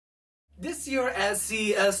This year at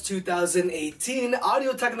CES 2018,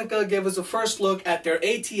 Audio-Technica gave us a first look at their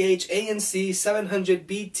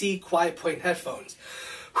ATH-ANC700BT quiet point headphones.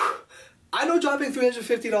 I know dropping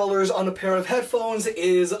 $350 on a pair of headphones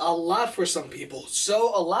is a lot for some people,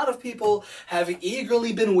 so a lot of people have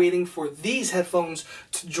eagerly been waiting for these headphones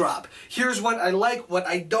to drop. Here's what I like, what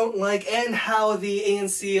I don't like, and how the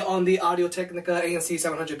ANC on the Audio-Technica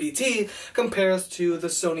ANC700BT compares to the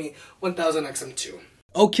Sony 1000XM2.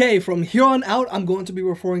 Okay, from here on out, I'm going to be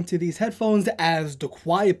referring to these headphones as the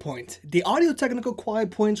Quiet Point. The Audio-Technica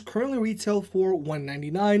Quiet Points currently retail for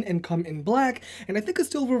 $199 and come in black, and I think a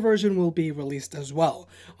silver version will be released as well.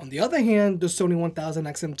 On the other hand, the Sony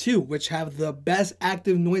 1000XM2, which have the best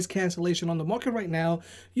active noise cancellation on the market right now,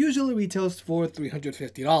 usually retails for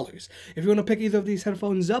 $350. If you want to pick either of these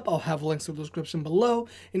headphones up, I'll have links in the description below,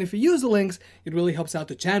 and if you use the links, it really helps out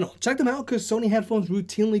the channel. Check them out because Sony headphones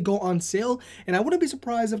routinely go on sale, and I wouldn't be surprised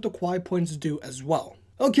if the Quiet Points do as well.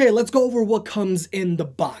 Okay, let's go over what comes in the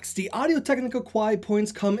box. The Audio-Technica Quiet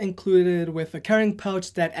Points come included with a carrying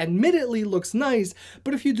pouch that admittedly looks nice,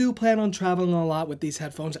 but if you do plan on traveling a lot with these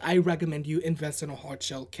headphones, I recommend you invest in a hard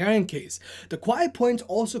shell carrying case. The Quiet Points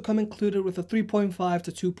also come included with a 3.5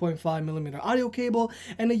 to 2.5mm audio cable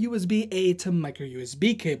and a USB-A to micro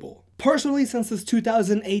USB cable. Personally, since this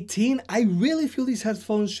 2018, I really feel these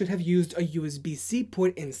headphones should have used a USB-C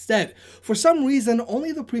port instead. For some reason,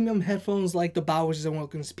 only the premium headphones like the Bowers &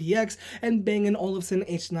 Wilkins PX and Bang & Olufsen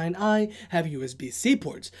H9i have USB-C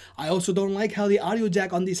ports. I also don't like how the audio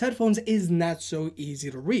jack on these headphones is not so easy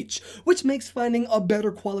to reach, which makes finding a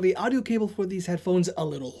better quality audio cable for these headphones a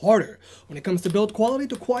little harder. When it comes to build quality,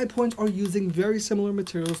 the Quiet Points are using very similar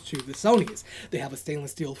materials to the Sonys. They have a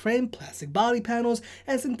stainless steel frame, plastic body panels,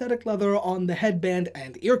 and synthetic leather on the headband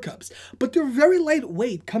and ear cups, but they're very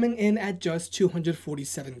lightweight, coming in at just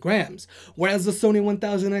 247 grams, whereas the Sony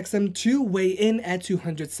 1000XM2 weigh in at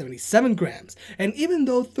 277 grams, and even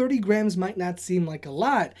though 30 grams might not seem like a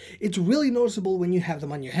lot, it's really noticeable when you have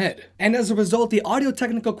them on your head. And as a result, the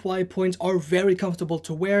Audio-Technica Quiet Points are very comfortable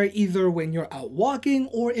to wear either when you're out walking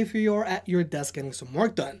or if you're at your desk getting some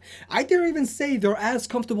work done. I dare even say they're as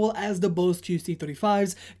comfortable as the Bose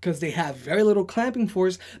QC35s because they have very little clamping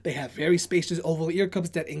force, they have very spacious oval ear cups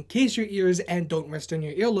that encase your ears and don't rest on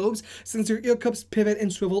your earlobes. Since your ear cups pivot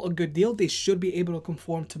and swivel a good deal, they should be able to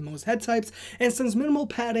conform to most head types, and since minimal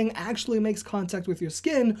padding actually makes contact with your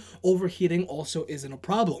skin, overheating also isn't a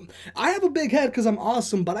problem. I have a big head because I'm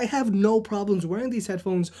awesome, but I have no problems wearing these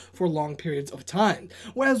headphones for long periods of time.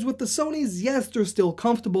 Whereas with the Sonys, yes, they're still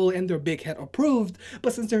comfortable and they're big head approved,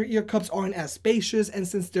 but since their ear cups aren't as spacious and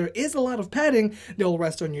since there is a lot of padding, they'll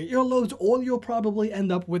rest on your earlobes or you'll probably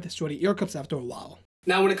end up with shorty ear cups after a while.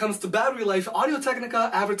 Now, when it comes to battery life, Audio-Technica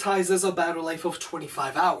advertises a battery life of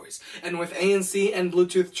 25 hours. And with ANC and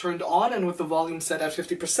Bluetooth turned on and with the volume set at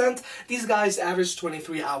 50%, these guys average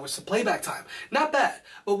 23 hours of playback time. Not bad,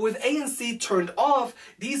 but with ANC turned off,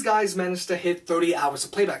 these guys managed to hit 30 hours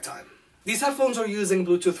of playback time. These headphones are using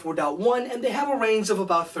Bluetooth 4.1 and they have a range of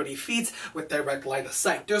about 30 feet with direct line of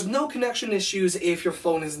sight. There's no connection issues if your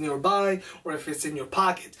phone is nearby or if it's in your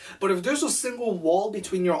pocket. But if there's a single wall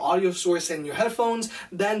between your audio source and your headphones,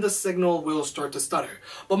 then the signal will start to stutter.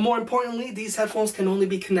 But more importantly, these headphones can only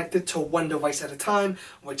be connected to one device at a time,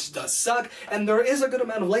 which does suck, and there is a good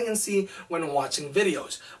amount of latency when watching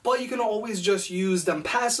videos. But you can always just use them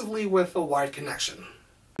passively with a wired connection.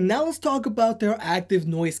 Now let's talk about their active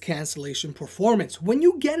noise cancellation performance. When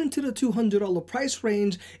you get into the $200 price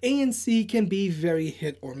range, ANC can be very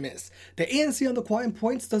hit or miss. The ANC on the Quiet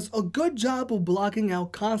Points does a good job of blocking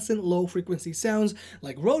out constant low frequency sounds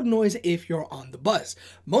like road noise if you're on the bus.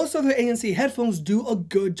 Most other ANC headphones do a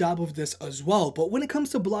good job of this as well, but when it comes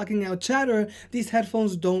to blocking out chatter, these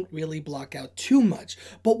headphones don't really block out too much.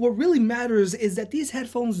 But what really matters is that these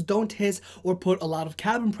headphones don't hiss or put a lot of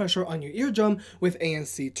cabin pressure on your eardrum with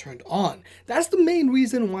ANC turned on. That's the main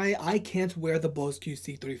reason why I can't wear the Bose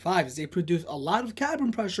QC35s. They produce a lot of cabin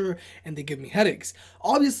pressure and they give me headaches.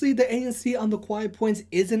 Obviously, the ANC on the Quiet Points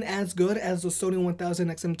isn't as good as the Sony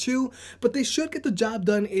 1000XM2, but they should get the job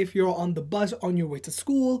done if you're on the bus on your way to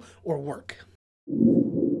school or work.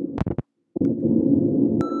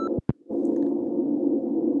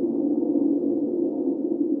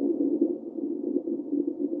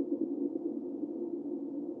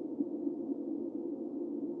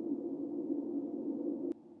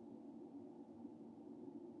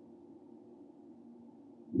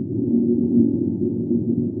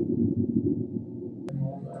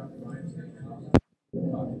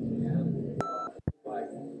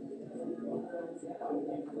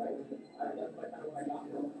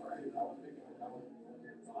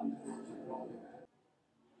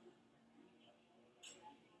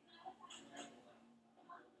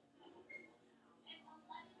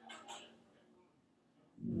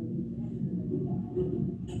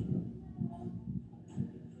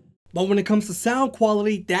 But when it comes to sound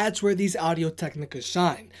quality, that's where these Audio-Technica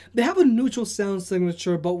shine. They have a neutral sound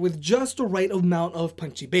signature, but with just the right amount of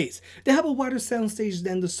punchy bass. They have a wider soundstage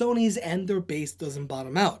than the Sonys, and their bass doesn't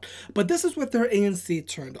bottom out. But this is with their ANC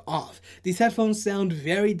turned off. These headphones sound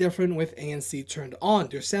very different with ANC turned on.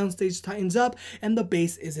 Their soundstage tightens up, and the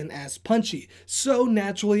bass isn't as punchy. So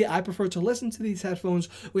naturally, I prefer to listen to these headphones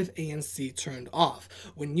with ANC turned off.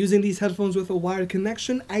 When using these headphones with a wired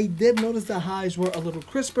connection, I did notice the highs were a little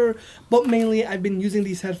crisper, but mainly I've been using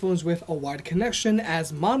these headphones with a wired connection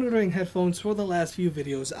as monitoring headphones for the last few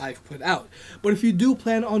videos I've put out. But if you do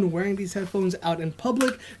plan on wearing these headphones out in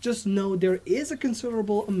public, just know there is a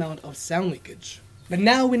considerable amount of sound leakage. But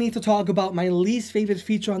now we need to talk about my least favorite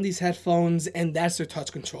feature on these headphones, and that's their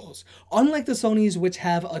touch controls. Unlike the Sonys, which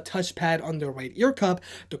have a touchpad on their right ear cup,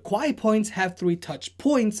 the quiet points have 3 touch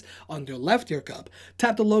points on their left ear cup.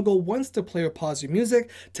 Tap the logo once to play or pause your music,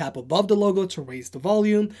 tap above the logo to raise the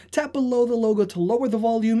volume, tap below the logo to lower the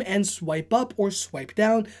volume, and swipe up or swipe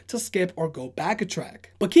down to skip or go back a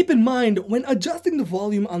track. But keep in mind, when adjusting the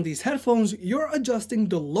volume on these headphones, you're adjusting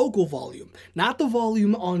the local volume, not the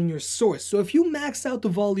volume on your source. So if you max out the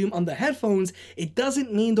volume on the headphones, it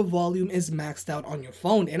doesn't mean the volume is maxed out on your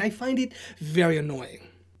phone, and I find it very annoying.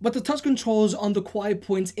 But the touch controls on the quiet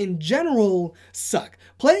points in general suck.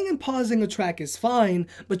 Playing and pausing a track is fine,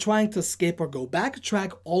 but trying to skip or go back a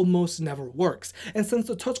track almost never works. And since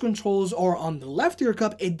the touch controls are on the left ear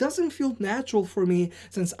cup, it doesn't feel natural for me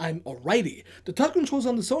since I'm a righty. The touch controls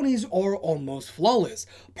on the Sonys are almost flawless.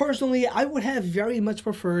 Personally, I would have very much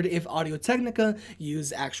preferred if Audio-Technica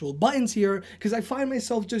used actual buttons here, because I find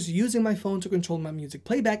myself just using my phone to control my music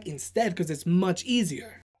playback instead because it's much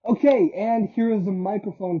easier. Okay, and here is the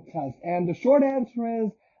microphone test, and the short answer is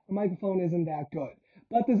the microphone isn't that good.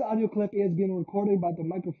 But this audio clip is being recorded by the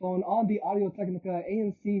microphone on the Audio-Technica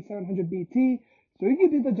ANC700BT, so you can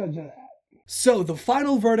be the judge of that. So the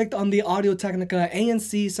final verdict on the Audio-Technica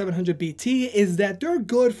ANC700BT is that they're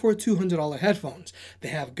good for $200 headphones. They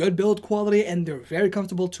have good build quality and they're very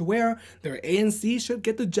comfortable to wear. Their ANC should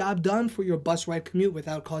get the job done for your bus ride commute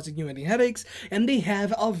without causing you any headaches, and they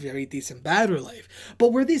have a very decent battery life.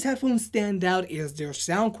 But where these headphones stand out is their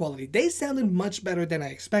sound quality. They sounded much better than I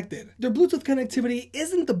expected. Their Bluetooth connectivity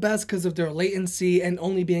isn't the best because of their latency and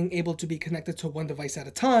only being able to be connected to one device at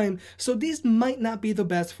a time, so these might not be the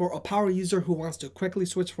best for a power user who wants to quickly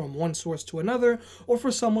switch from one source to another, or for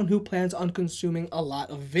someone who plans on consuming a lot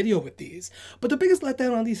of video with these. But the biggest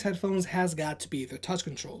letdown on these headphones has got to be their touch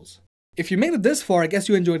controls. If you made it this far, I guess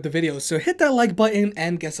you enjoyed the video, so hit that like button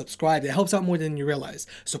and get subscribed. It helps out more than you realize.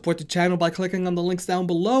 Support the channel by clicking on the links down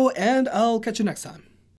below, and I'll catch you next time.